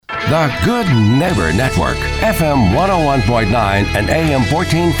The Good Neighbor Network, FM 101.9 and AM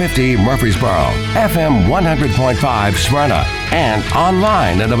 1450 Murfreesboro, FM 100.5 Smyrna, and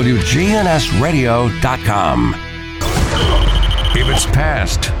online at WGNSradio.com. If it's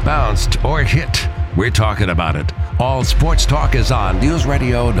passed, bounced, or hit, we're talking about it. All Sports Talk is on News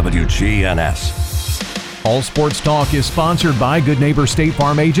Radio WGNS. All Sports Talk is sponsored by Good Neighbor State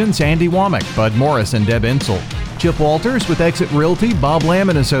Farm agents Andy Womack, Bud Morris, and Deb Insel. Chip Walters with Exit Realty, Bob Lamb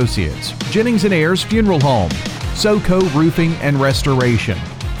and Associates. Jennings and Ayers Funeral Home. SoCo Roofing and Restoration.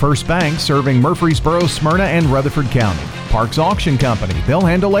 First Bank serving Murfreesboro, Smyrna, and Rutherford County. Parks Auction Company. They'll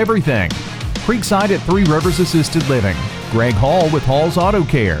handle everything. Creekside at Three Rivers Assisted Living. Greg Hall with Hall's Auto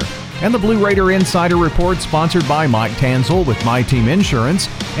Care. And the Blue Raider Insider Report sponsored by Mike Tansel with My Team Insurance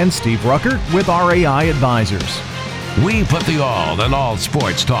and Steve Ruckert with RAI Advisors. We put the all in all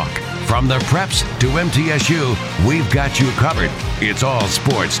sports talk. From the Preps to MTSU, we've got you covered. It's All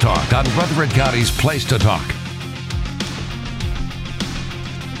Sports Talk on Rutherford County's Place to Talk.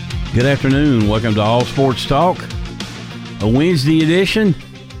 Good afternoon. Welcome to All Sports Talk, a Wednesday edition.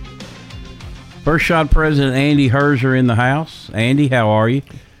 First Shot President Andy Herzer in the house. Andy, how are you?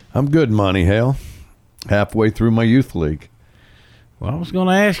 I'm good, Monty Hale. Halfway through my youth league. Well, I was going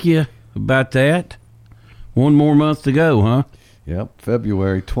to ask you about that. One more month to go, huh? Yep,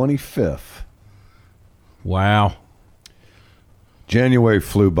 February 25th. Wow. January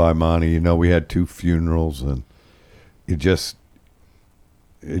flew by, Monty. You know, we had 2 funerals, and it just,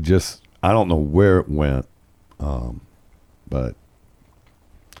 I don't know where it went, but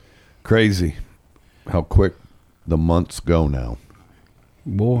crazy how quick the months go now.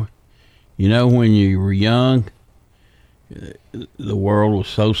 Boy, you know, when you were young, the world was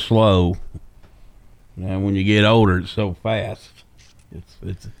so slow. And when you get older, it's so fast.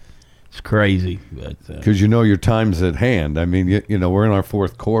 It's crazy. Because you know your time's at hand. I mean, you know, we're in our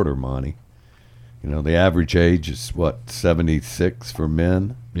 4th quarter, Monty. You know, the average age is, what, 76 for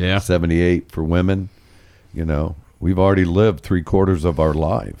men? Yeah. 78 for women. You know, we've already lived 3/4 of our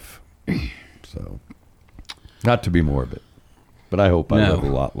life. So, not to be morbid. But I hope I live a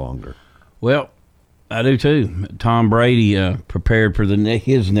lot longer. Well, I do too. Tom Brady prepared for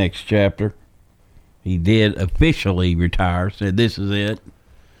his next chapter. He did officially retire. Said this is it.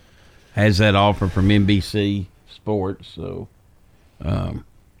 Has that offer from NBC Sports. So,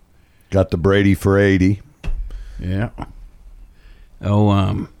 got the Brady for 80. Yeah.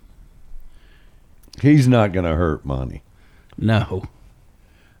 Oh, he's not going to hurt Monty. No.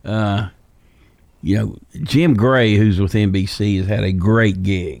 You know, Jim Gray, who's with NBC, has had a great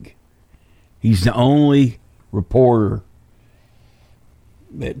gig. He's the only reporter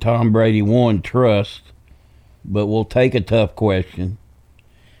that Tom Brady, one, trusts, but will take a tough question.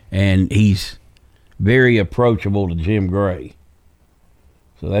 And he's very approachable to Jim Gray.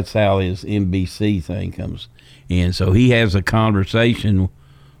 So that's how his NBC thing comes in. So he has a conversation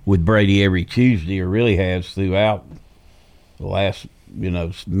with Brady every Tuesday, or really has throughout the last, you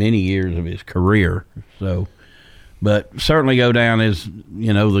know, many years of his career. So, but certainly go down as,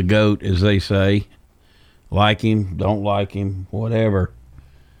 you know, the GOAT, as they say. Like him, don't like him, whatever.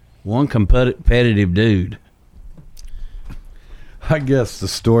 One competitive dude. I guess the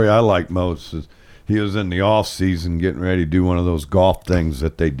story I like most is he was in the off season getting ready to do one of those golf things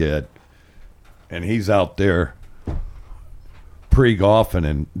that they did. And he's out there pre-golfing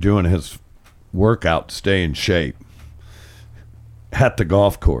and doing his workout to stay in shape at the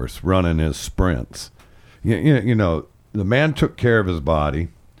golf course, running his sprints. You know, the man took care of his body.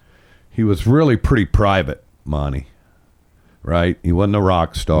 He was really pretty private, Monty, right? He wasn't a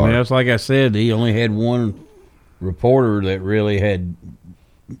rock star. Well, it's like I said, he only had one reporter that really had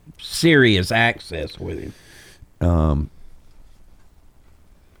serious access with him.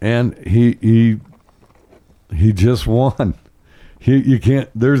 And he just won. You can't.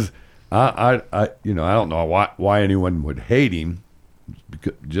 There's I you know, I don't know why anyone would hate him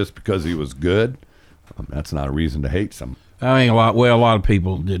just because he was good. That's not a reason to hate someone. I mean, a lot of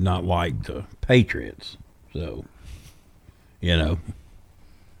people did not like the Patriots. So, you know,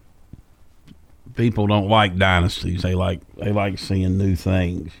 people don't like dynasties. They like seeing new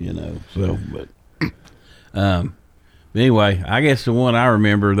things, you know. So, but anyway, I guess the one I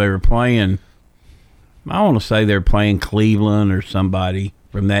remember, they were playing, I want to say they were playing Cleveland or somebody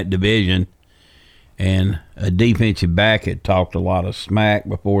from that division, and a defensive back had talked a lot of smack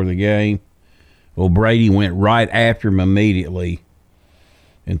before the game. Well, Brady went right after him immediately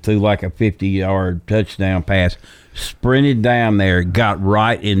and threw like a 50-yard touchdown pass, sprinted down there, got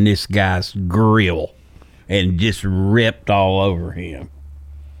right in this guy's grill, and just ripped all over him.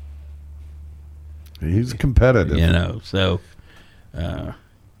 He's competitive. You know, so,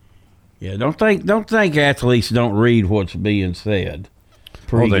 Yeah, don't think athletes don't read what's being said.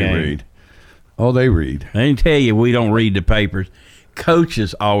 Pre-game. Oh, they read. Oh, they read. I didn't tell you we don't read the papers.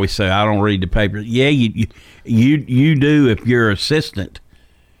 Coaches always say, I don't read the papers. Yeah, you do if you're assistant.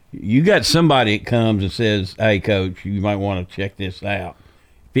 You got somebody that comes and says, hey, coach, you might want to check this out.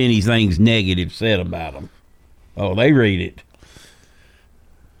 If anything's negative said about them. Oh, they read it.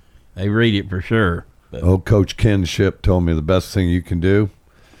 They read it for sure. But. Oh, Coach Ken Ship told me the best thing you can do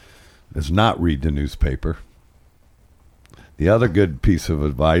is not read the newspaper. The other good piece of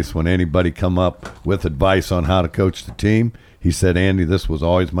advice, when anybody come up with advice on how to coach the team, he said, Andy, this was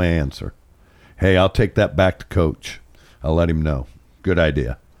always my answer. Hey, I'll take that back to coach. I'll let him know. Good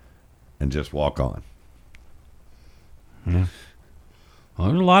idea. And just walk on. Yeah. Well,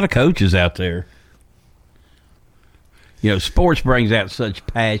 there's a lot of coaches out there. You know, sports brings out such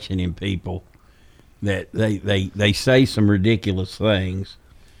passion in people that they say some ridiculous things,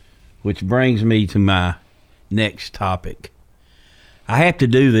 which brings me to my next topic. I have to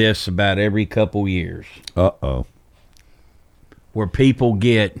do this about every couple years. Uh-oh. Where people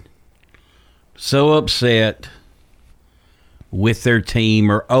get so upset with their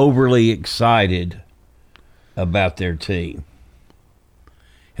team or overly excited about their team.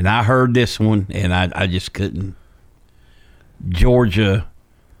 And I heard this one, and I just couldn't. Georgia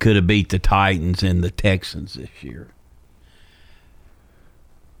could have beat the Titans and the Texans this year.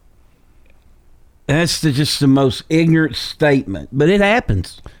 That's just the most ignorant statement, but it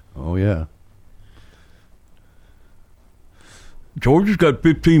happens. Oh, yeah. Georgia's got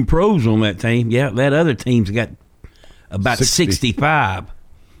 15 pros on that team. Yeah, that other team's got about 65.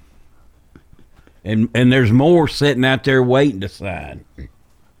 And there's more sitting out there waiting to sign.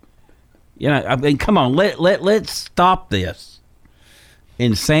 You know, I mean, come on, let's stop this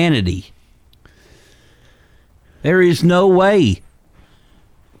insanity. There is no way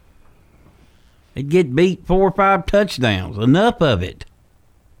they'd get beat 4 or 5 touchdowns. Enough of it.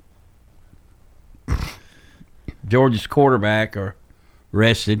 Georgia's quarterback are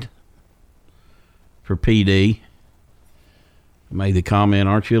arrested for PD. I made the comment,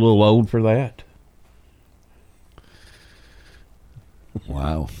 aren't you a little old for that?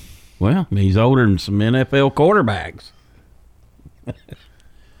 Wow. Well, he's older than some NFL quarterbacks.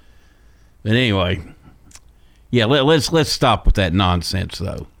 But anyway, yeah, let's stop with that nonsense,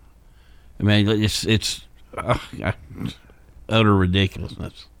 though. I mean, it's utter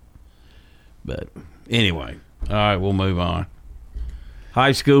ridiculousness. But anyway, all right, we'll move on.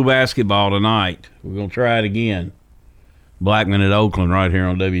 High school basketball tonight. We're going to try it again. Blackman at Oakland right here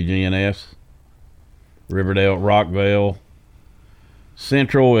on WGNS. Riverdale at Rockville.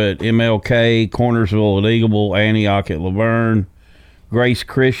 Central at MLK. Cornersville at Eagleville. Antioch at Laverne. Grace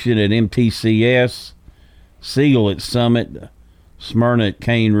Christian at MTCS. Siegel at Summit. Smyrna at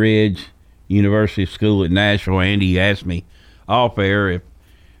Cane Ridge. University School at Nashville. Andy asked me off air if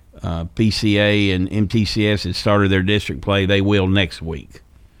PCA and MTCS had started their district play. They will next week.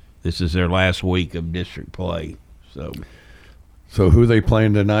 This is their last week of district play. So who they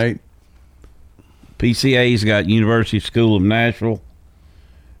playing tonight? PCA's got University School of Nashville,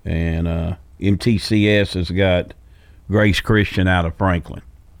 and MTCS has got Grace Christian out of Franklin.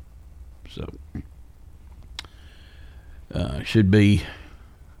 So should be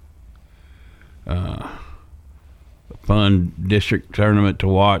a fun district tournament to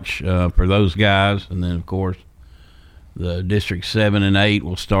watch for those guys. And then, of course, the District 7 and 8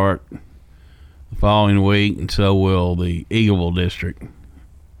 will start the following week, and so will the Eagleville District.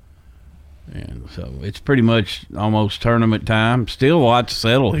 And so it's pretty much almost tournament time. Still a lot to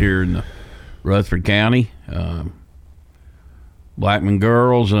settle here in the Rutherford County. Blackman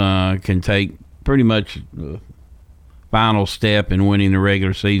girls can take pretty much the final step in winning the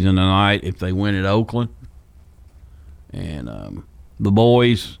regular season tonight if they win at Oakland. And the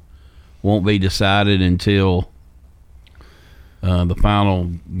boys won't be decided until the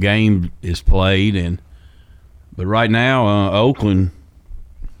final game is played. But right now, Oakland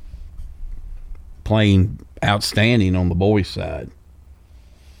playing outstanding on the boys' side.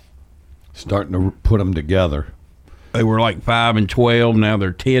 Starting to put them together. They were like 5-12. Now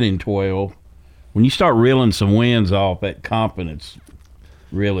they're 10-12. When you start reeling some wins off, that confidence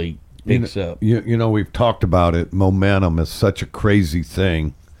really picks up. You know, we've talked about it. Momentum is such a crazy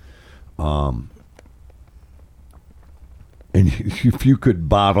thing. And if you could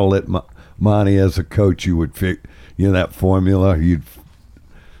bottle it, Monty, as a coach, you would fit, that formula.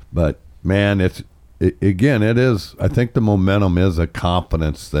 But man, it is. I think the momentum is a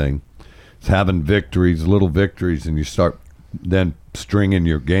confidence thing. It's having victories, little victories, and you start then stringing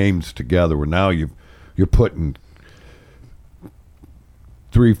your games together. Where now you're putting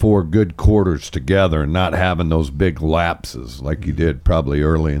 3-4 good quarters together and not having those big lapses like you did probably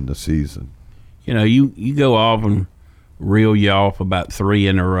early in the season. You know, you go off and reel you off about 3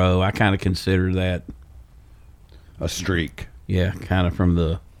 in a row. I kind of consider that a streak. Yeah, kind of from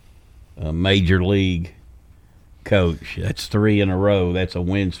the major league coach. That's 3 in a row. That's a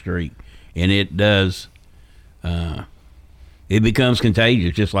win streak. And it does, it becomes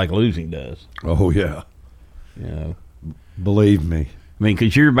contagious just like losing does. Oh, yeah. You know, believe me. I mean,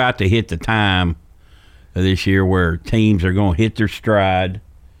 because you're about to hit the time of this year where teams are going to hit their stride.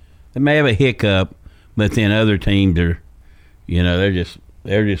 They may have a hiccup, but then other teams are, you know,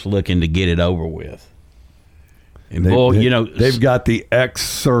 they're just looking to get it over with. And they've got the X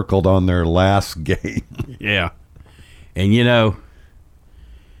circled on their last game. Yeah. And, you know,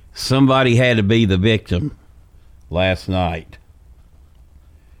 somebody had to be the victim last night.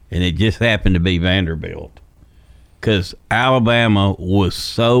 And it just happened to be Vanderbilt. Because Alabama was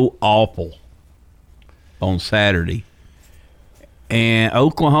so awful on Saturday. And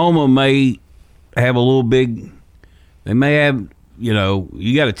Oklahoma may have a little big, they may have, you know,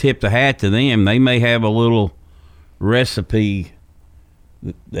 you got to tip the hat to them. They may have a little recipe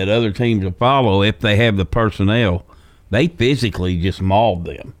that other teams will follow if they have the personnel. They physically just mauled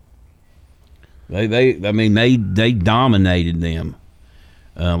them. They dominated them.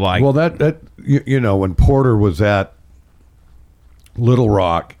 Well, that you know, when Porter was at Little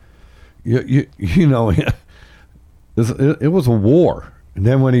Rock, you know, it was a war. And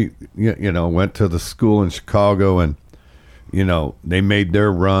then when he you know went to the school in Chicago, and you know they made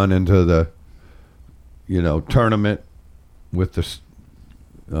their run into the tournament with the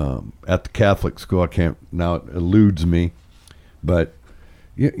at the Catholic school. I can't now, it eludes me, but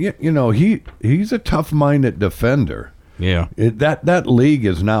you know he's a tough-minded defender. Yeah, that league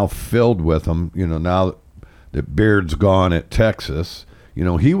is now filled with them. You know, now that Beard's gone at Texas, you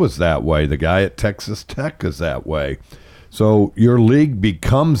know he was that way. The guy at Texas Tech is that way. So your league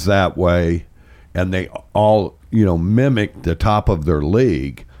becomes that way, and they all mimic the top of their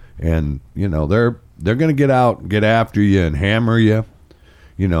league, and they're going to get out and get after you and hammer you.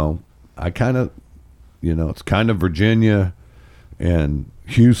 You know, I kind of, it's kind of Virginia and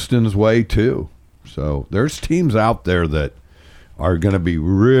Houston's way too. So there's teams out there that are going to be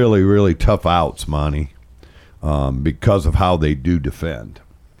really, really tough outs, Monty, because of how they do defend.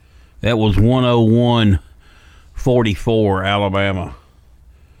 That was 101-44 Alabama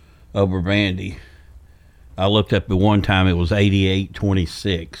over Vandy. I looked up at one time, it was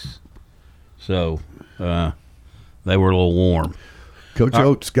 88-26. So they were a little warm. Coach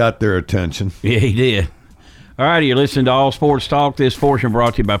Oates got their attention. Yeah, he did. All right, you're listening to All Sports Talk. This portion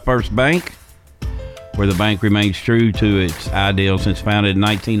brought to you by First Bank, where the bank remains true to its ideals since founded in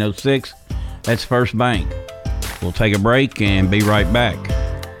 1906. That's First Bank. We'll take a break and be right back.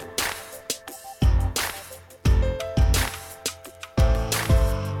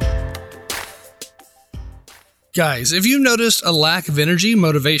 Guys, if you've noticed a lack of energy,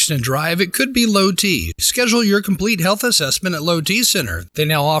 motivation, and drive, it could be low T. Schedule your complete health assessment at Low T Center. They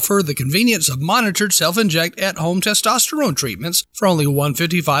now offer the convenience of monitored self-inject at-home testosterone treatments for only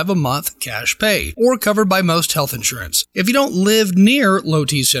 $155 a month cash pay, or covered by most health insurance. If you don't live near Low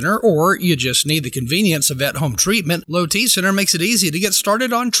T Center, or you just need the convenience of at-home treatment, Low T Center makes it easy to get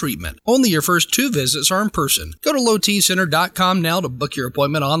started on treatment. Only your first 2 visits are in person. Go to lowtcenter.com now to book your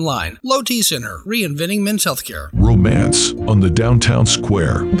appointment online. Low T Center, reinventing men's healthcare. Romance on the downtown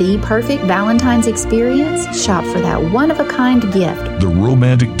square. The perfect Valentine's experience? Shop for that one-of-a-kind gift. The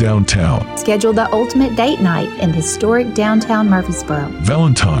romantic downtown. Schedule the ultimate date night in historic downtown Murfreesboro.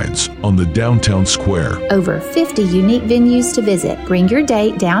 Valentine's on the downtown square. Over 50 unique venues to visit. Bring your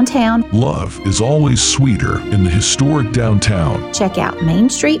date downtown. Love is always sweeter in the historic downtown. Check out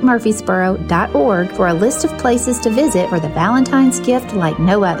mainstreetmurfreesboro.org for a list of places to visit for the Valentine's gift like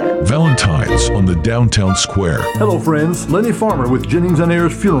no other. Valentine's on the downtown square. Hello friends, Lenny Farmer with Jennings &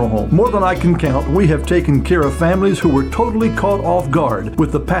 Ayers Funeral Home. More than I can count, we have taken care of families who were totally caught off guard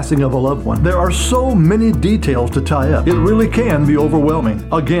with the passing of a loved one. There are so many details to tie up. It really can be overwhelming.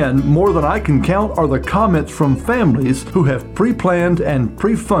 Again, more than I can count are the comments from families who have pre-planned and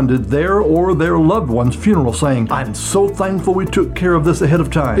pre-funded their or their loved one's funeral, saying, "I'm so thankful we took care of this ahead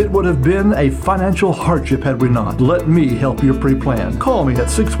of time. It would have been a financial hardship had we not. Let me help your pre-plan." Call me at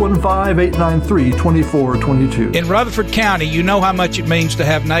 615-893 2422. In Rutherford County, you know how much it means to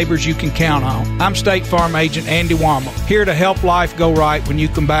have neighbors you can count on. I'm State Farm Agent Andy Womack, here to help life go right when you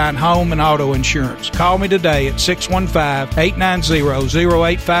combine home and auto insurance. Call me today at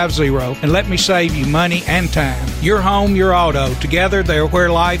 615-890-0850 and let me save you money and time. Your home, your auto, together they're where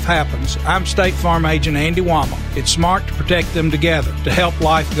life happens. I'm State Farm Agent Andy Womack. It's smart to protect them together to help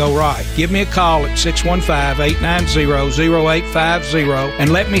life go right. Give me a call at 615-890-0850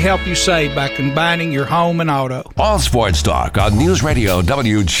 and let me help you save by combining your home and auto. All Sports Talk on News Radio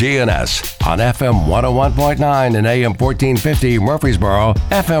WGNS on FM 101.9 and AM 1450 Murfreesboro,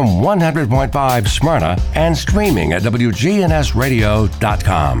 FM 100.5 Smyrna, and streaming at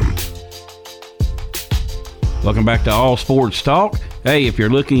WGNSradio.com. Welcome back to All Sports Talk. Hey, if you're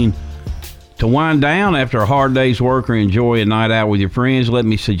looking to wind down after a hard day's work or enjoy a night out with your friends, let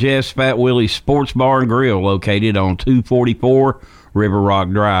me suggest Fat Willie's Sports Bar and Grill, located on 244 River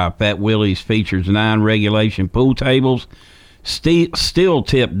Rock Drive. Fat Willie's features 9 regulation pool tables,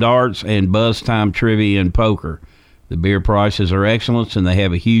 steel-tip darts, and buzz time trivia and poker. The beer prices are excellent, and they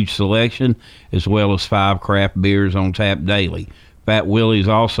have a huge selection, as well as 5 craft beers on tap daily. Fat Willie's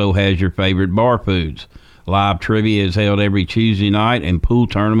also has your favorite bar foods. Live trivia is held every Tuesday night, and pool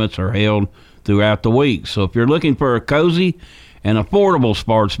tournaments are held throughout the week. So if you're looking for a cozy and affordable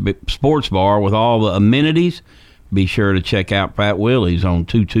sports bar with all the amenities, be sure to check out Fat Willie's on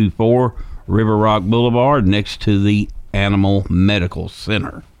 224 River Rock Boulevard next to the Animal Medical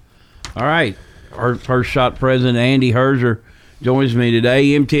Center. All right, our First Shot President Andy Herzer joins me today.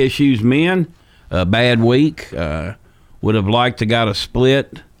 MTSU's men, a bad week, would have liked to got a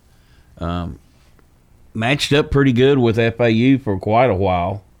split. Matched up pretty good with FAU for quite a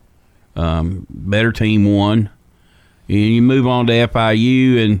while. Better team won. And you move on to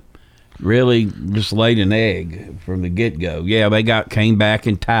FIU and really just laid an egg from the get-go. Yeah, they came back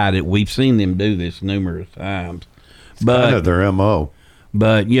and tied it. We've seen them do this numerous times. But kind of their MO.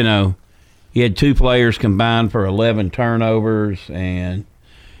 But, you know, you had 2 players combined for 11 turnovers, and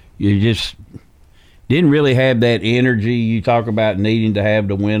you just didn't really have that energy you talk about needing to have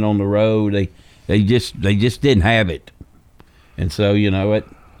to win on the road. They just didn't have it. And so, you know, it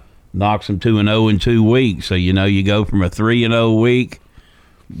knocks them to an 0 in 2 weeks. So, you know, you go from a 3-0 week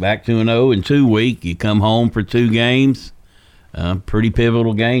back to an 0 in 2 week. You come home for 2 games. Pretty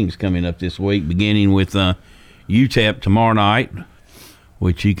pivotal games coming up this week, beginning with UTEP tomorrow night,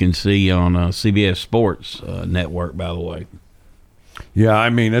 which you can see on CBS Sports Network, by the way. Yeah, I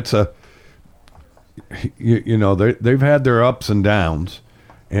mean, it's you know, they've had their ups and downs.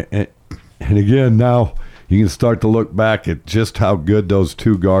 And again, now you can start to look back at just how good those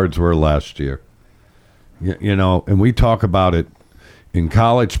 2 guards were last year. You know, and we talk about it in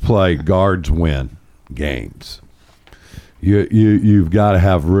college play, guards win games. You've got to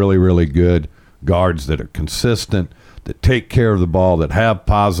have really, really good guards that are consistent, that take care of the ball, that have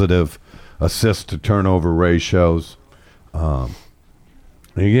positive assist to turnover ratios.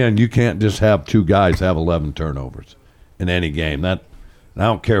 Again, you can't just have 2 guys have 11 turnovers in any game. I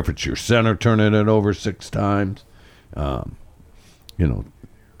don't care if it's your center turning it over 6 times. You know,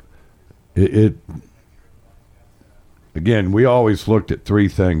 again, we always looked at 3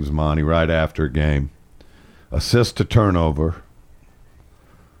 things, Monty, right after a game. Assist to turnover,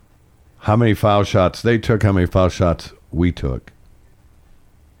 how many foul shots they took, how many foul shots we took,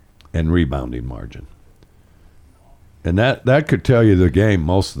 and rebounding margin. And that could tell you the game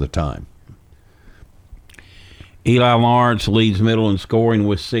most of the time. Eli Lawrence leads middle in scoring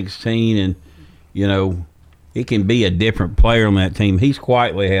with 16, and, you know, he can be a different player on that team. He's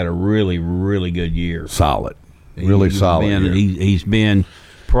quietly had a really, really good year. Solid. Really solid year. He's been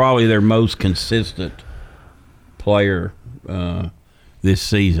probably their most consistent player this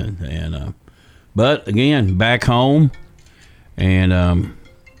season. And but, again, back home, and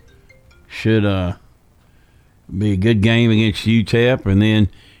should be a good game against UTEP, and then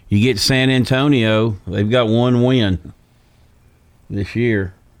you get San Antonio. They've got 1 win this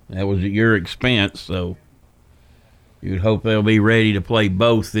year. That was at your expense, so you'd hope they'll be ready to play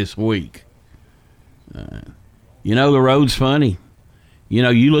both this week. You know, the road's funny. You know,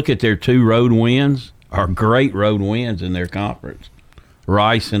 you look at their 2 road wins, are great road wins in their conference.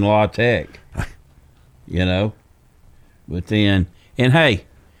 Rice and La Tech. You know? But then, and hey,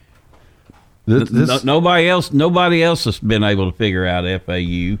 nobody else has been able to figure out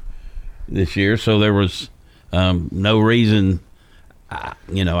FAU this year, so there was no reason. I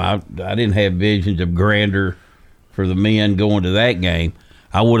didn't have visions of grandeur for the men going to that game.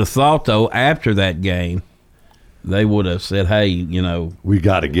 I would have thought, though, after that game, they would have said, "Hey, you know, we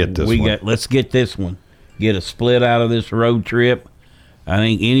got to get this one. Let's get this one. Get a split out of this road trip, I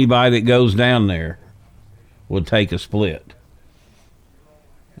think anybody that goes down there will take a split.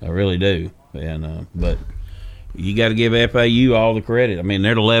 I really do. And but you got to give FAU all the credit. I mean,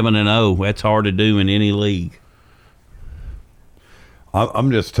 they're 11-0. That's hard to do in any league.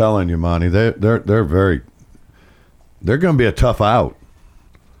 I'm just telling you, Monty. They're going to be a tough out.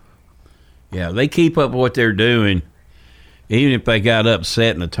 Yeah, they keep up what they're doing. Even if they got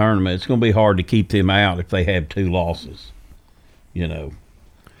upset in the tournament, it's going to be hard to keep them out if they have 2 losses. You know,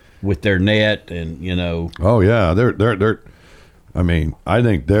 with their net and Oh yeah, they're. I mean, I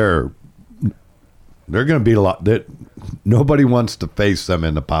think they're going to be a lot. That nobody wants to face them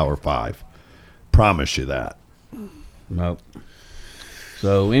in the Power 5. Promise you that. Nope.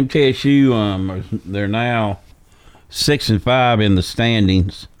 So MTSU, they're now 6-5 in the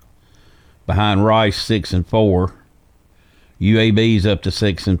standings, behind Rice 6-4. UAB's up to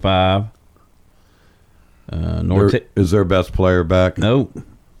 6-5. Is their best player back? Nope.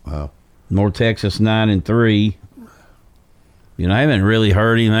 Wow. North Texas 9-3. I haven't really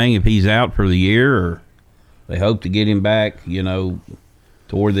heard anything if he's out for the year, or they hope to get him back,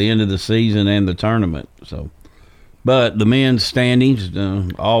 toward the end of the season and the tournament. So, but the men's standings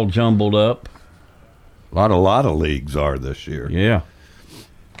all jumbled up. A lot of leagues are this year. Yeah.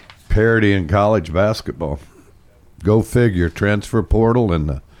 Parity in college basketball. Go figure. Transfer portal and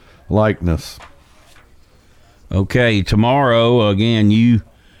the likeness. Okay, tomorrow, again, UTEP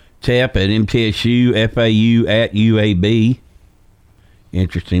at MTSU, FAU at UAB.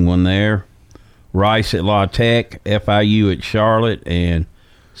 Interesting one there. Rice at La Tech, FIU at Charlotte, and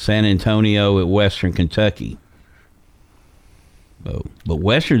San Antonio at Western Kentucky. But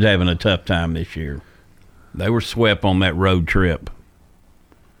Western's having a tough time this year. They were swept on that road trip.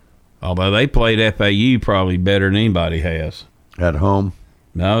 Although they played FAU probably better than anybody has. At home?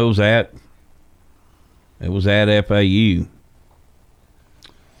 No, it was at FAU.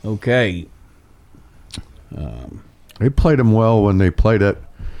 Okay. They played them well when they played at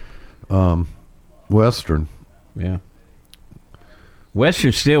Western. Yeah.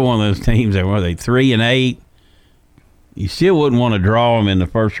 Western's still one of those teams that were they 3-8. You still wouldn't want to draw them in the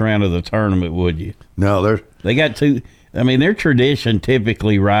first round of the tournament, would you? No, they got 2. I mean, their tradition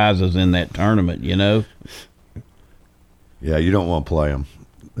typically rises in that tournament, Yeah, you don't want to play them.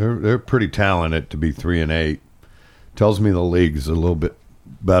 They're pretty talented to be 3-8. Tells me the league's a little bit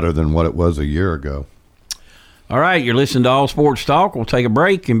better than what it was a year ago. All right, you're listening to All Sports Talk. We'll take a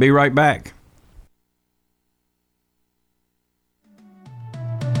break and be right back.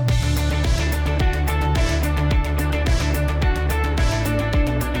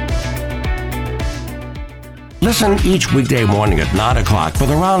 Listen each weekday morning at 9 o'clock for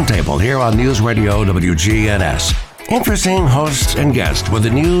the Roundtable here on News Radio WGNS. Interesting hosts and guests with the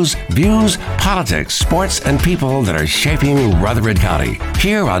news, views, politics, sports, and people that are shaping Rutherford County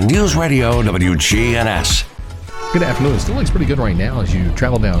here on News Radio WGNS. Good afternoon. It still looks pretty good right now as you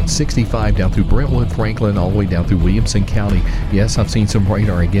travel down 65 down through Brentwood, Franklin, all the way down through Williamson County. Yes, I've seen some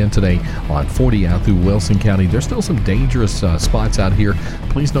radar again today on 40 out through Wilson County. There's still some dangerous spots out here.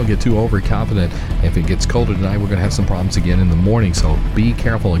 Please don't get too overconfident. If it gets colder tonight, we're going to have some problems again in the morning, so be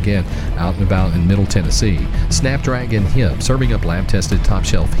careful again out and about in Middle Tennessee. Snapdragon Hemp, serving up lab-tested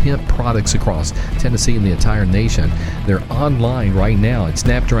top-shelf hemp products across Tennessee and the entire nation. They're online right now at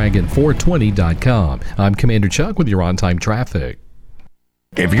snapdragon420.com. I'm Commander Chuck with your on-time traffic.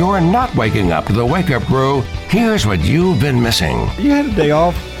 If you're not waking up to the Wake Up Crew, here's what you've been missing. You had a day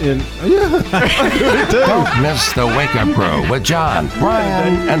off, and Don't miss the Wake Up Crew with John,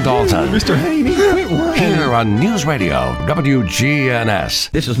 Brian, and Dalton. Mr. Haney, quit worrying. Here on News Radio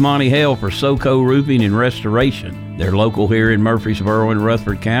WGNS. This is Monty Hale for SoCo Roofing and Restoration. They're local here in Murfreesboro and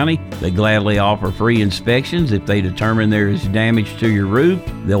Rutherford County. They gladly offer free inspections. If they determine there is damage to your roof,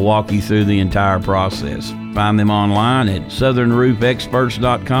 they'll walk you through the entire process. Find them online at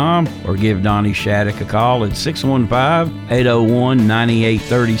southernroofexperts.com or give Donnie Shattuck a call at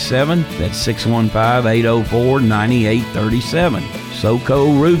 615-801-9837. That's 615-804-9837.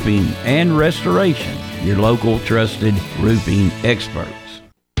 SoCo Roofing and Restoration, your local trusted roofing experts.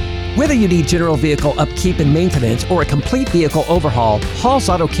 Whether you need general vehicle upkeep and maintenance or a complete vehicle overhaul, Hall's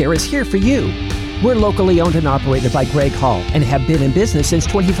Auto Care is here for you. We're locally owned and operated by Greg Hall and have been in business since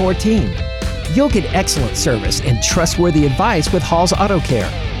 2014. You'll get excellent service and trustworthy advice with Hall's Auto Care.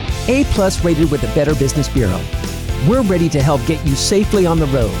 A+ rated with the Better Business Bureau. We're ready to help get you safely on the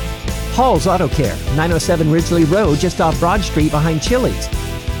road. Hall's Auto Care, 907 Ridgely Road, just off Broad Street behind Chili's.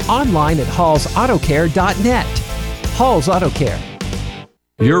 Online at hallsautocare.net. Hall's Auto Care.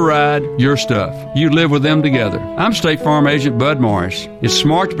 Your ride, your stuff. You live with them together. I'm State Farm Agent Bud Morris. It's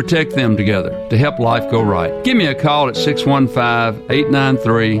smart to protect them together to help life go right. Give me a call at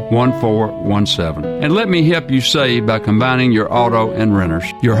 615-893-1417 and let me help you save by combining your auto and renters.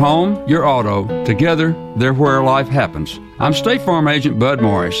 Your home, your auto, together, they're where life happens. I'm State Farm Agent Bud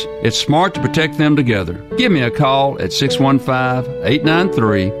Morris. It's smart to protect them together. Give me a call at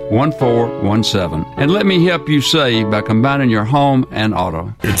 615-893-1417 and let me help you save by combining your home and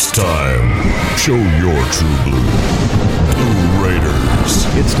auto. It's time. Show your true blue. Blue Raiders.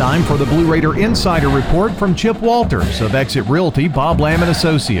 It's time for the Blue Raider Insider Report from Chip Walters of Exit Realty Bob Lamb &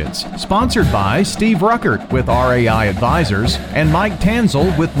 Associates. Sponsored by Steve Ruckert with RAI Advisors and Mike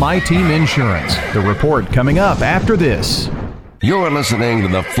Tanzel with My Team Insurance. The report coming up after this. You're listening to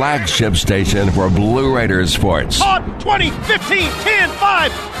the flagship station for Blue Raiders sports. On 20, 15, 10,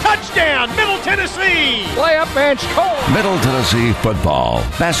 5, touchdown, Middle Tennessee. Play up and score. Middle Tennessee football,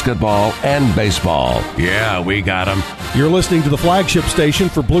 basketball, and baseball. Yeah, we got them. You're listening to the flagship station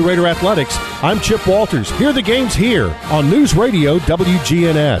for Blue Raider Athletics. I'm Chip Walters. Hear the games here on News Radio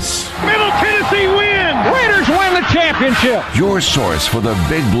WGNS. Middle Tennessee wins. Raiders win the championship. Your source for the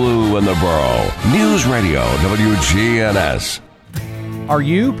Big Blue and the Borough. News Radio WGNS. Are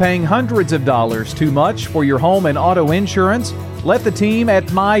you paying hundreds of dollars too much for your home and auto insurance? Let the team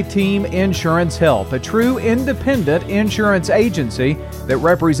at My Team Insurance help, a true independent insurance agency that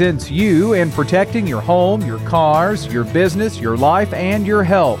represents you in protecting your home, your cars, your business, your life, and your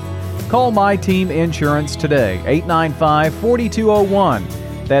health. Call My Team Insurance today,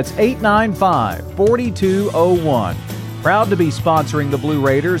 895-4201. That's 895-4201. Proud to be sponsoring the Blue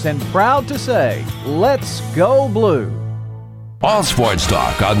Raiders and proud to say, let's go Blue. All sports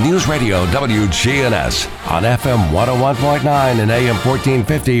talk on News Radio WGNS on FM 101.9 and AM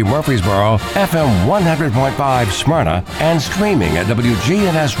 1450 Murfreesboro, FM 100.5 Smyrna, and streaming at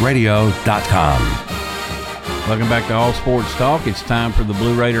WGNSradio.com. Welcome back to All Sports Talk. It's time for the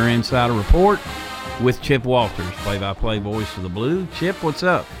Blue Raider Insider Report with Chip Walters, play-by-play voice of the Blue. Chip, what's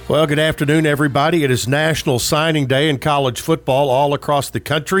up? Well, good afternoon, everybody. It is National Signing Day in college football all across the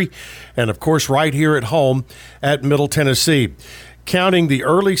country, and, of course, right here at home at Middle Tennessee. Counting the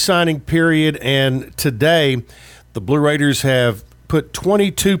early signing period and today, the Blue Raiders have put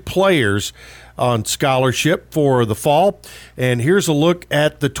 22 players on scholarship for the fall. And here's a look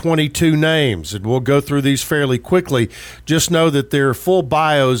at the 22 names. And we'll go through these fairly quickly. Just know that there are full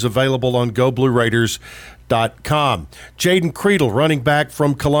bios available on GoBlueRaiders.com. Jaden Creedle, running back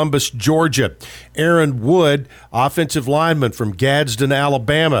from Columbus, Georgia. Aaron Wood, offensive lineman from Gadsden,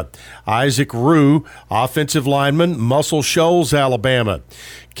 Alabama. Isaac Rue, offensive lineman, Muscle Shoals, Alabama.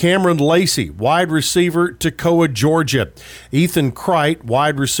 Cameron Lacey, wide receiver, Toccoa, Georgia. Ethan Kright,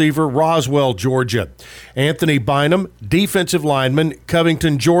 wide receiver, Roswell, Georgia. Anthony Bynum, defensive lineman,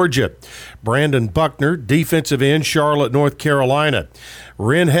 Covington, Georgia. Brandon Buckner, defensive end, Charlotte, North Carolina.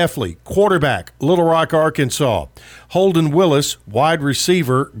 Ren Heffley, quarterback, Little Rock, Arkansas. Holden Willis, wide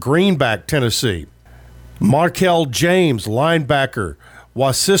receiver, Greenback, Tennessee. Markel James, linebacker,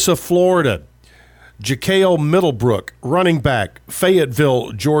 Wassissa, Florida. Jakael Middlebrook, running back,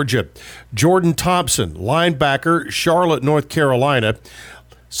 Fayetteville, Georgia. Jordan Thompson, linebacker, Charlotte, North Carolina.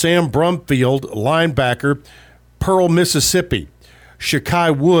 Sam Brumfield, linebacker, Pearl, Mississippi.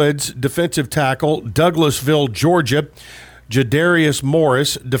 Shakai Woods, defensive tackle, Douglasville, Georgia. Jadarius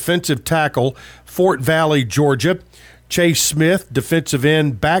Morris, defensive tackle, Fort Valley, Georgia. Chase Smith, defensive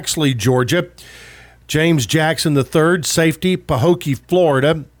end, Baxley, Georgia. James Jackson III, safety, Pahokee,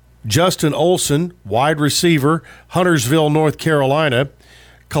 Florida. Justin Olson, wide receiver, Huntersville, North Carolina.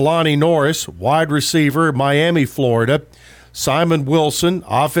 Kalani Norris, wide receiver, Miami, Florida. Simon Wilson,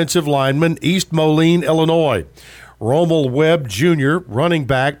 offensive lineman, East Moline, Illinois. Romel Webb Jr., running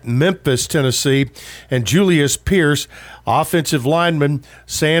back, Memphis, Tennessee. And Julius Pierce, offensive lineman,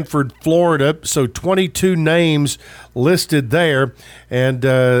 Sanford, Florida. So 22 names listed there. And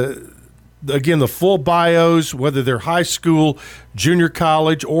again, the full bios, whether they're high school, junior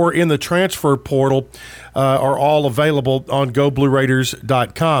college, or in the transfer portal, are all available on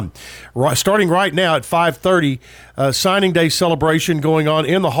GoBlueRaiders.com. Starting right now at 5:30, signing day celebration going on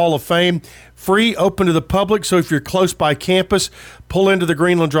in the Hall of Fame. Free, open to the public, so if you're close by campus, pull into the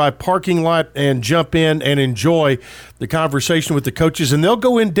Greenland Drive parking lot and jump in and enjoy the conversation with the coaches. And they'll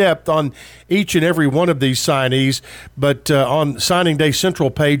go in depth on each and every one of these signees. But on Signing Day Central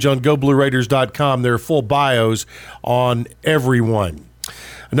page on GoBlueRaiders.com, there are full bios on everyone.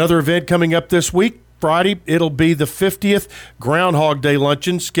 Another event coming up this week, Friday, it'll be the 50th Groundhog Day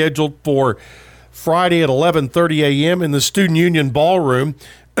Luncheon, scheduled for Friday at 11:30 a.m. in the Student Union Ballroom.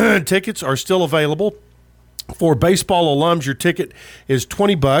 Tickets are still available For baseball alums, your ticket is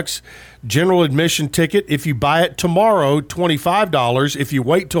 $20. General admission ticket, if you buy it tomorrow, $25. If you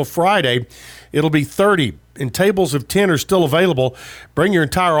wait till Friday, it'll be $30. And tables of 10 are still available. Bring your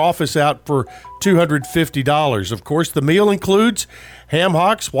entire office out for $250. Of course, the meal includes ham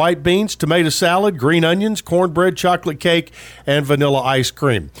hocks, white beans, tomato salad, green onions, cornbread, chocolate cake, and vanilla ice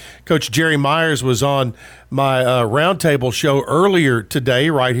cream. Coach Jerry Myers was on my roundtable show earlier today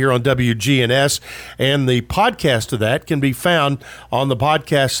right here on WGNS, and the podcast of that can be found on the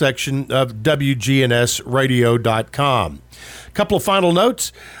podcast section of WGNSradio.com. A couple of final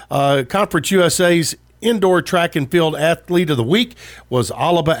notes. Conference USA's Indoor Track and Field Athlete of the Week was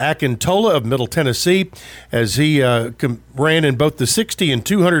Alaba Akintola of Middle Tennessee, as he ran in both the 60 and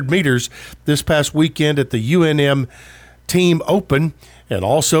 200 meters this past weekend at the UNM Team Open. And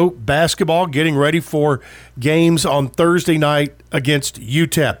also basketball, getting ready for games on Thursday night against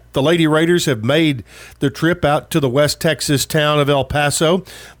UTEP. The Lady Raiders have made the trip out to the West Texas town of El Paso.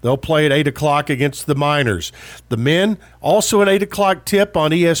 They'll play at 8 o'clock against the Miners. The men, also an 8 o'clock tip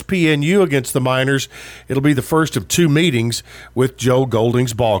on ESPNU against the Miners. It'll be the first of two meetings with Joe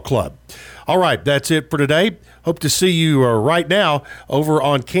Golding's ball club. All right, that's it for today. Hope to see you right now over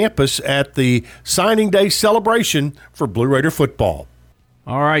on campus at the signing day celebration for Blue Raider football.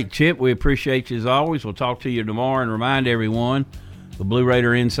 All right, Chip, we appreciate you as always. We'll talk to you tomorrow and remind everyone the Blue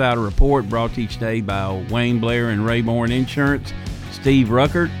Raider Insider Report brought to you each day by Wayne Blair and Rayborn Insurance, Steve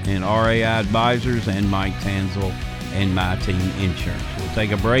Ruckert and RAI Advisors, and Mike Tanzel and My Team Insurance. We'll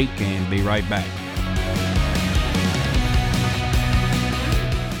take a break and be right back.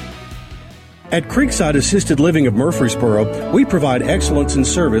 At Creekside Assisted Living of Murfreesboro, we provide excellence in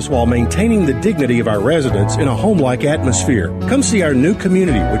service while maintaining the dignity of our residents in a home-like atmosphere. Come see our new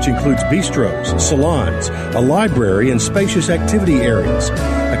community, which includes bistros, salons, a library, and spacious activity areas.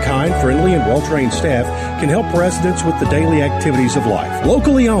 A kind, friendly, and well-trained staff can help residents with the daily activities of life.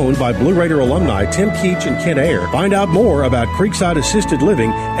 Locally owned by Blue Raider alumni Tim Keach and Kent Ayer. Find out more about Creekside Assisted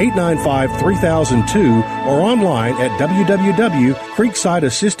Living, 895-3002, or online at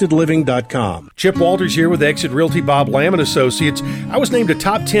www.creeksideassistedliving.com. Chip Walters here with Exit Realty Bob Lamb & Associates. I was named a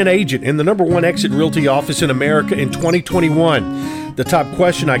top 10 agent in the #1 Exit Realty office in America in 2021. The top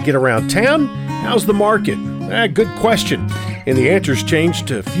question I get around town, how's the market? Good question. And the answer's changed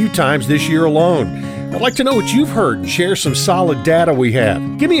a few times this year alone. I'd like to know what you've heard and share some solid data we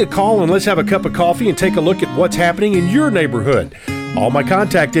have. Give me a call and let's have a cup of coffee and take a look at what's happening in your neighborhood. All my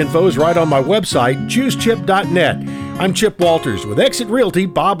contact info is right on my website, choosechip.net. I'm Chip Walters with Exit Realty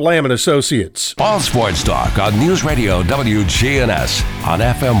Bob Lamb & Associates. All Sports Talk on News Radio WGNS on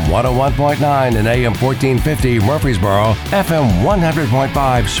FM 101.9 and AM 1450 Murfreesboro, FM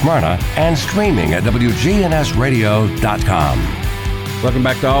 100.5 Smyrna, and streaming at WGNSradio.com. Welcome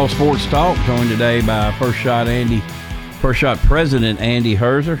back to All Sports Talk, joined today by First Shot President Andy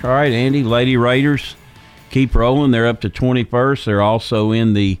Herzer. All right, Andy, Lady Raiders keep rolling. They're up to 21st. They're also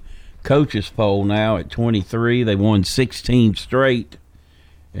in the coaches poll now at 23. They won 16 straight,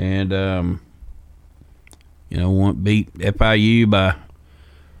 and beat FIU by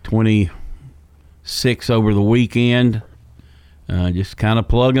 26 over the weekend. Just kind of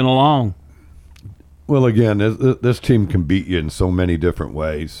plugging along. Well, again, this team can beat you in so many different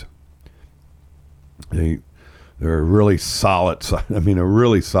ways. They're a really solid. I mean, a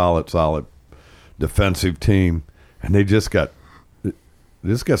really solid defensive team, and they just got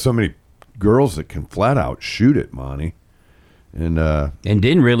so many girls that can flat out shoot it, Monty, and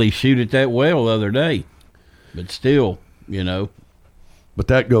didn't really shoot it that well the other day, but still, But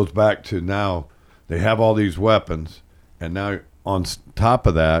that goes back to now they have all these weapons, and now on top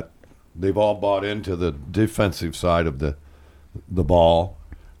of that, they've all bought into the defensive side of the ball,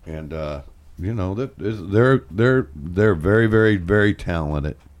 and they're very, very, very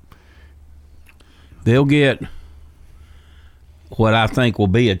talented. They'll get what I think will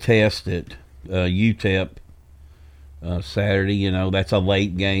be a test at UTEP Saturday. That's a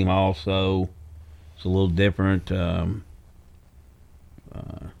late game also. It's a little different.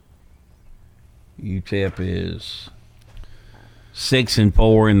 UTEP is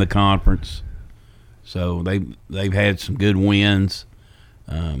 6-4 in the conference, so they've had some good wins.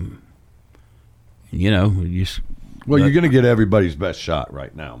 You're going to get everybody's best shot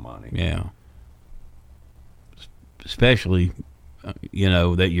right now, Monty. Yeah. Especially,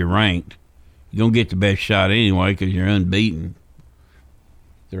 that you're ranked. You're going to get the best shot anyway because you're unbeaten.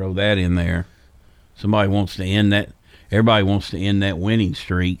 Throw that in there. Everybody wants to end that winning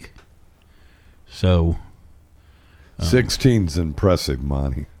streak. So 16's impressive,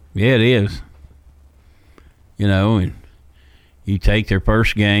 Monty. Yeah, it is. And you take their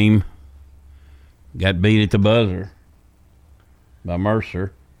first game got beat at the buzzer by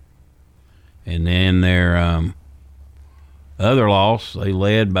Mercer. And then their other loss, they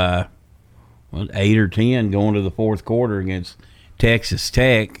led by 8 or 10 going to the fourth quarter against Texas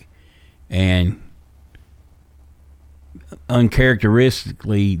Tech, and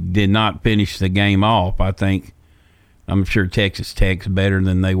uncharacteristically did not finish the game off. I'm sure Texas Tech's better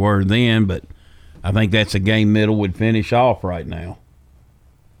than they were then, but I think that's a game Middle would finish off right now.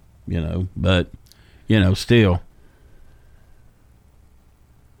 But still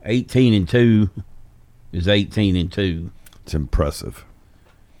 18-2 is 18-2. It's impressive.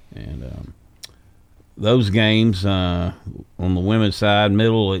 And those games on the women's side,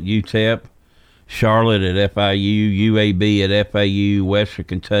 Middle at UTEP, Charlotte at FIU, UAB at FAU, Western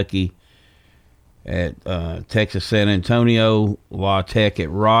Kentucky at Texas San Antonio, La Tech at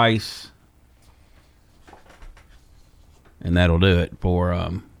Rice. And that'll do it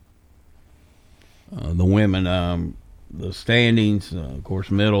for the women. The standings, of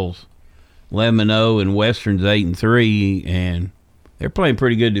course, Middle's 11-0 and Western's 8-3, and they're playing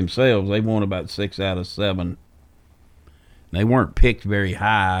pretty good themselves. They won about 6 out of 7. They weren't picked very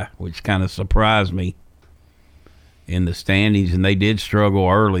high, which kind of surprised me in the standings, and they did struggle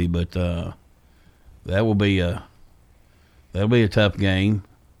early, but that'll be a tough game,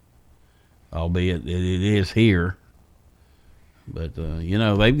 albeit it is here. But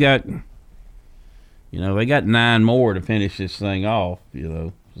they got 9 more to finish this thing off.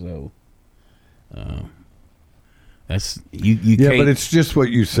 So that's you. Yeah, but it's just what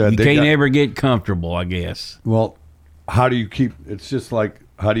you said. You can't ever get comfortable, I guess. Well, how do you keep? It's just like,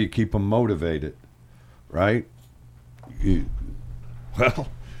 how do you keep them motivated, right? It's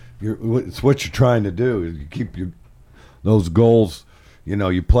what you're trying to do. Is you keep those goals.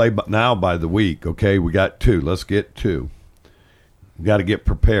 You play now by the week. Okay, we got 2. Let's get 2. You got to get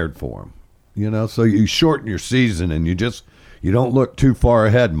prepared for them. So you shorten your season and you don't look too far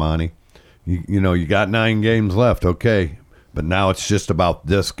ahead, Monty. You got 9 games left, okay, but now it's just about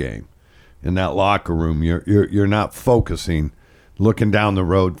this game. In that locker room, you're not focusing, looking down the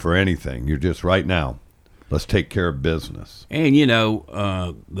road for anything. You're just right now. Let's take care of business. And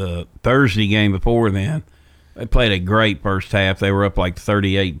the Thursday game before then, they played a great first half. They were up like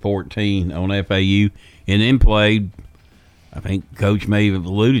 38-14 on FAU, and then played. I think Coach may have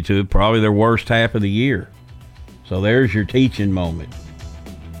alluded to it, probably their worst half of the year. So there's your teaching moment.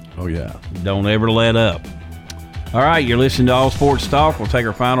 Oh, yeah. Don't ever let up. All right, you're listening to All Sports Talk. We'll take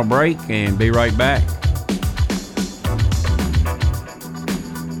our final break and be right back.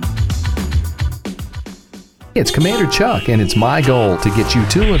 It's Commander Chuck, and it's my goal to get you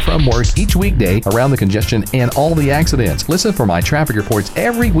to and from work each weekday around the congestion and all the accidents. Listen for my traffic reports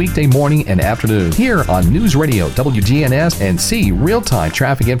every weekday morning and afternoon here on News Radio WGNS, and see real-time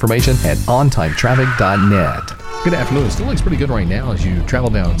traffic information at ontimetraffic.net. Good afternoon. It still looks pretty good right now as you travel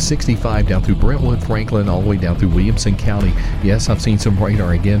down 65 down through Brentwood, Franklin, all the way down through Williamson County. Yes, I've seen some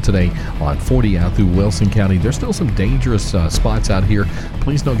radar again today on 40 out through Wilson County. There's still some dangerous spots out here.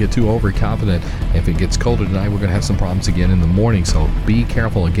 Please don't get too overconfident. If it gets colder tonight, we're going to have some problems again in the morning, so be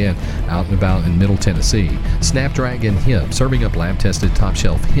careful again out and about in Middle Tennessee. Snapdragon Hemp, serving up lab-tested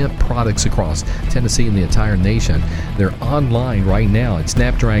top-shelf hemp products across Tennessee and the entire nation. They're online right now at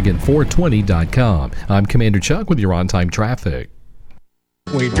snapdragon420.com. I'm Commander Chuck with your on-time traffic.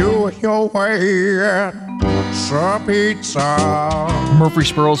 We do it your way at Sir Pizza.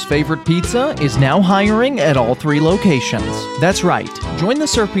 Murfreesboro's favorite pizza is now hiring at all 3 locations. That's right. Join the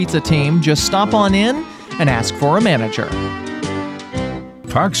Sir Pizza team. Just stop on in and ask for a manager.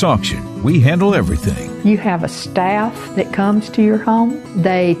 Parks Auction. We handle everything. You have a staff that comes to your home.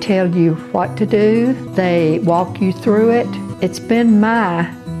 They tell you what to do. They walk you through it. It's been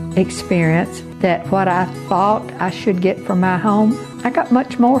my experience that what I thought I should get for my home, I got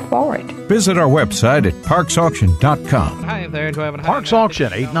much more for it. Visit our website at parksauction.com. Hi there, Parks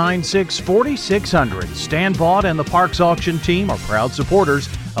Auction, 896-4600. Stan Vaught and the Parks Auction team are proud supporters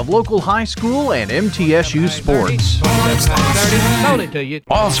of local high school and MTSU sports.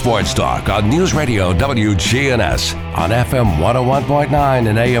 All Sports Talk on News Radio WGNS on FM 101.9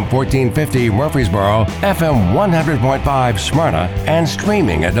 and AM 1450 Murfreesboro, FM 100.5 Smyrna, and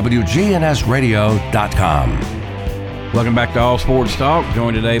streaming at WGNSradio.com. Welcome back to All Sports Talk,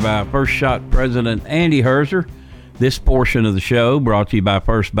 joined today by First Shot President Andy Herzer. This portion of the show brought to you by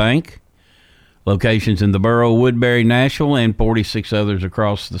First Bank. Locations in the borough, Woodbury, Nashville, and 46 others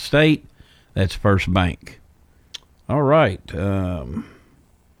across the state. That's First Bank. All right. The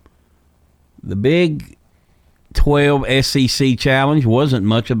Big 12 SEC Challenge wasn't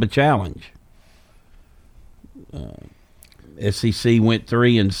much of a challenge. SEC went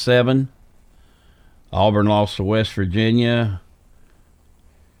 3-7. Auburn lost to West Virginia.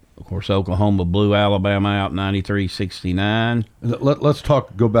 Of course, Oklahoma blew Alabama out 93-69. Let's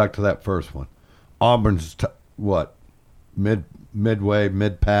go back to that first one. Auburn's midway,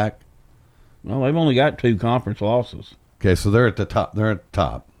 mid-pack? Well, they've only got 2 conference losses. Okay, so they're at the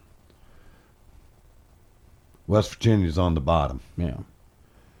top. West Virginia's on the bottom. Yeah.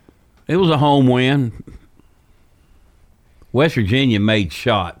 It was a home win. West Virginia made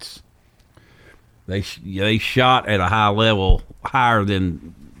shots. They shot at a high level, higher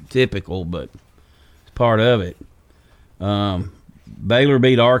than typical, but it's part of it. Baylor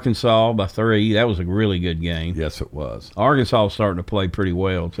beat Arkansas by 3. That was a really good game. Yes, it was. Arkansas is starting to play pretty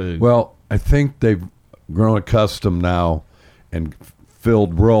well, too. Well, I think they've grown accustomed now and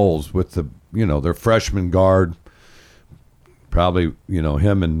filled roles with their freshman guard. Probably,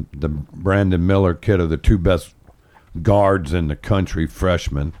 him and the Brandon Miller kid are the 2 best guards in the country,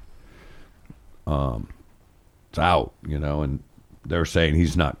 freshmen. It's out, and they're saying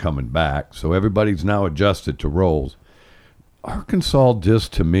he's not coming back. So everybody's now adjusted to roles. Arkansas,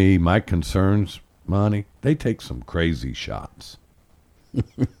 just to me, my concerns, Monty, they take some crazy shots.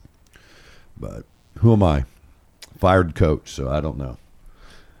 But who am I? Fired coach, so I don't know.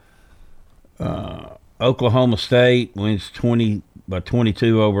 Oklahoma State wins 22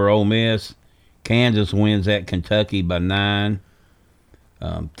 over Ole Miss. Kansas wins at Kentucky by 9.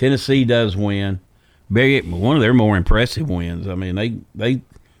 Tennessee does win. One of their more impressive wins. I mean, they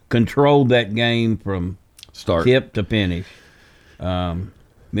controlled that game from start tip to finish.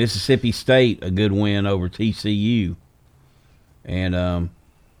 Mississippi State, a good win over TCU. And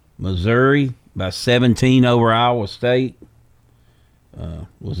Missouri by 17 over Iowa State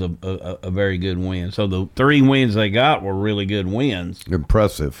was a very good win. So the 3 wins they got were really good wins.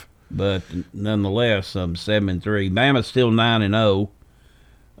 Impressive. But nonetheless, 7-3. Bama's still 9-0.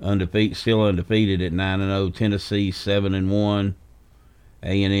 Still undefeated at 9-0. Tennessee 7-1.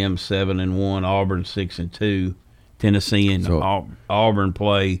 A&M 7-1. Auburn 6-2. Tennessee and Auburn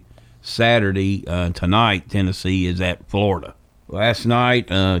play Saturday. Tonight, Tennessee is at Florida. Last night,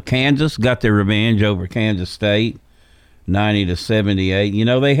 Kansas got their revenge over Kansas State,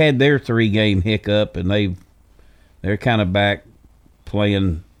 90-78. They had their 3-game hiccup, and they're kind of back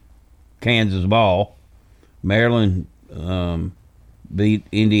playing Kansas ball. Maryland beat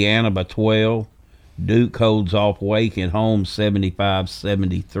Indiana by 12. Duke holds off Wake at home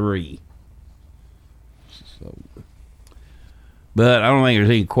 75-73. But I don't think there's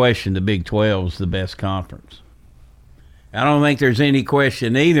any question the Big 12 is the best conference. I don't think there's any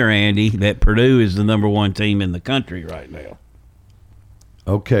question either, Andy, that Purdue is the number 1 team in the country right now.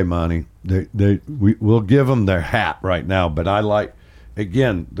 Okay, Monty. We'll give them their hat right now, but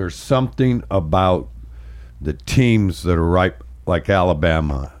there's something about the teams that are right, like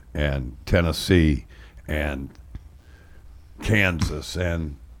Alabama and Tennessee and Kansas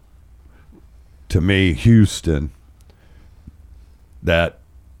and, to me, Houston, that,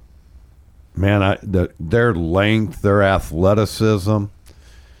 man, their length, their athleticism,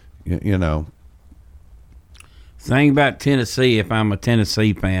 Thing about Tennessee, if I'm a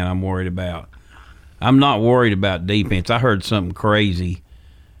Tennessee fan, I'm worried about. I'm not worried about defense. I heard something crazy.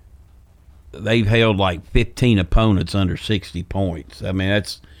 They've held like 15 opponents under 60 points. I mean,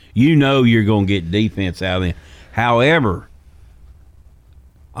 that's you're going to get defense out of them. However,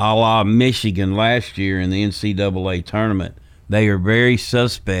 a la Michigan last year in the NCAA tournament, they are very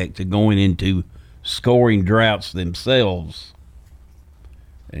suspect to going into scoring droughts themselves.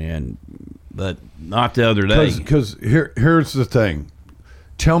 But not the other day. Because here's the thing.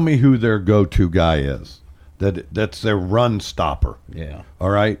 Tell me who their go-to guy is. That's their run stopper. Yeah. All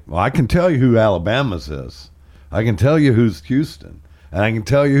right? Well, I can tell you who Alabama's is. I can tell you who's Houston. And I can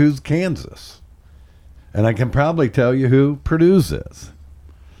tell you who's Kansas. And I can probably tell you who Purdue's is.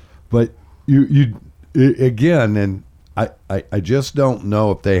 But you again, and I just don't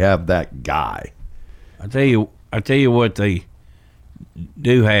know if they have that guy. I tell you what they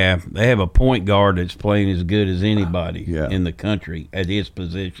do have. They have a point guard that's playing as good as anybody in the country at his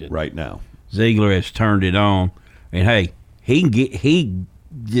position right now. Ziegler has turned it on, and hey, he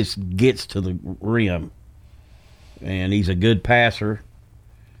just gets to the rim, and he's a good passer,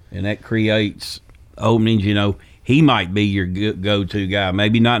 and that creates openings. He might be your go-to guy.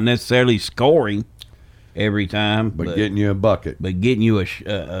 Maybe not necessarily scoring every time, but getting you a bucket, but getting you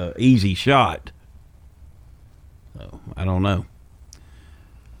a easy shot. So I don't know.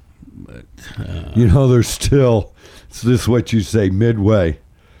 But there's still, this is what you say, midway.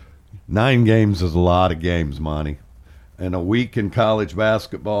 9 games is a lot of games, Monty. And a week in college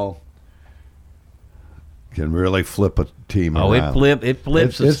basketball, can really flip a team Oh, around. it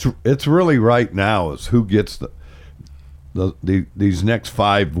flips. It's really right now is who gets these next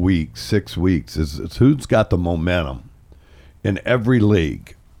 5 weeks, 6 weeks is who's got the momentum in every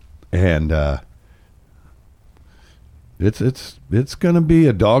league, and it's going to be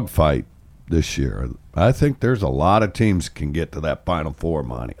a dogfight this year. I think there's a lot of teams can get to that Final Four,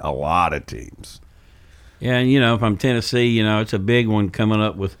 Monty. A lot of teams. Yeah, and if I'm Tennessee, it's a big one coming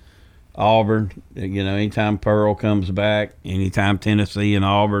up with Auburn. Anytime Pearl comes back, anytime Tennessee and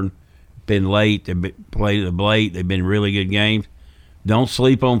Auburn been late, they've played late. They've been really good games. Don't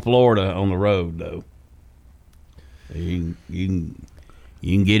sleep on Florida on the road, though. You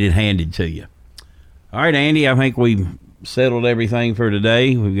can get it handed to you. All right, Andy, I think we've settled everything for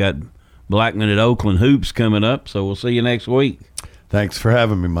today. We've got Blackman at Oakland Hoops coming up, so we'll see you next week. Thanks for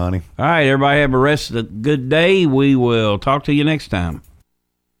having me, Monty. All right, everybody have a rest of the good day. We will talk to you next time.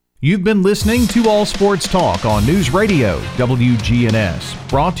 You've been listening to All Sports Talk on News Radio WGNS.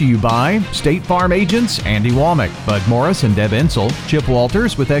 Brought to you by State Farm agents Andy Womack, Bud Morris and Deb Insel, Chip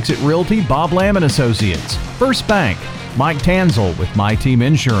Walters with Exit Realty, Bob Lamb and Associates, First Bank, Mike Tanzel with My Team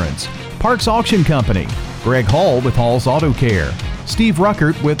Insurance, Parks Auction Company, Greg Hall with Hall's Auto Care, Steve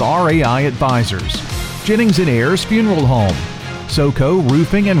Ruckert with RAI Advisors, Jennings & Ayers Funeral Home, SoCo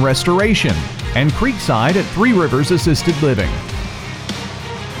Roofing and Restoration, and Creekside at Three Rivers Assisted Living.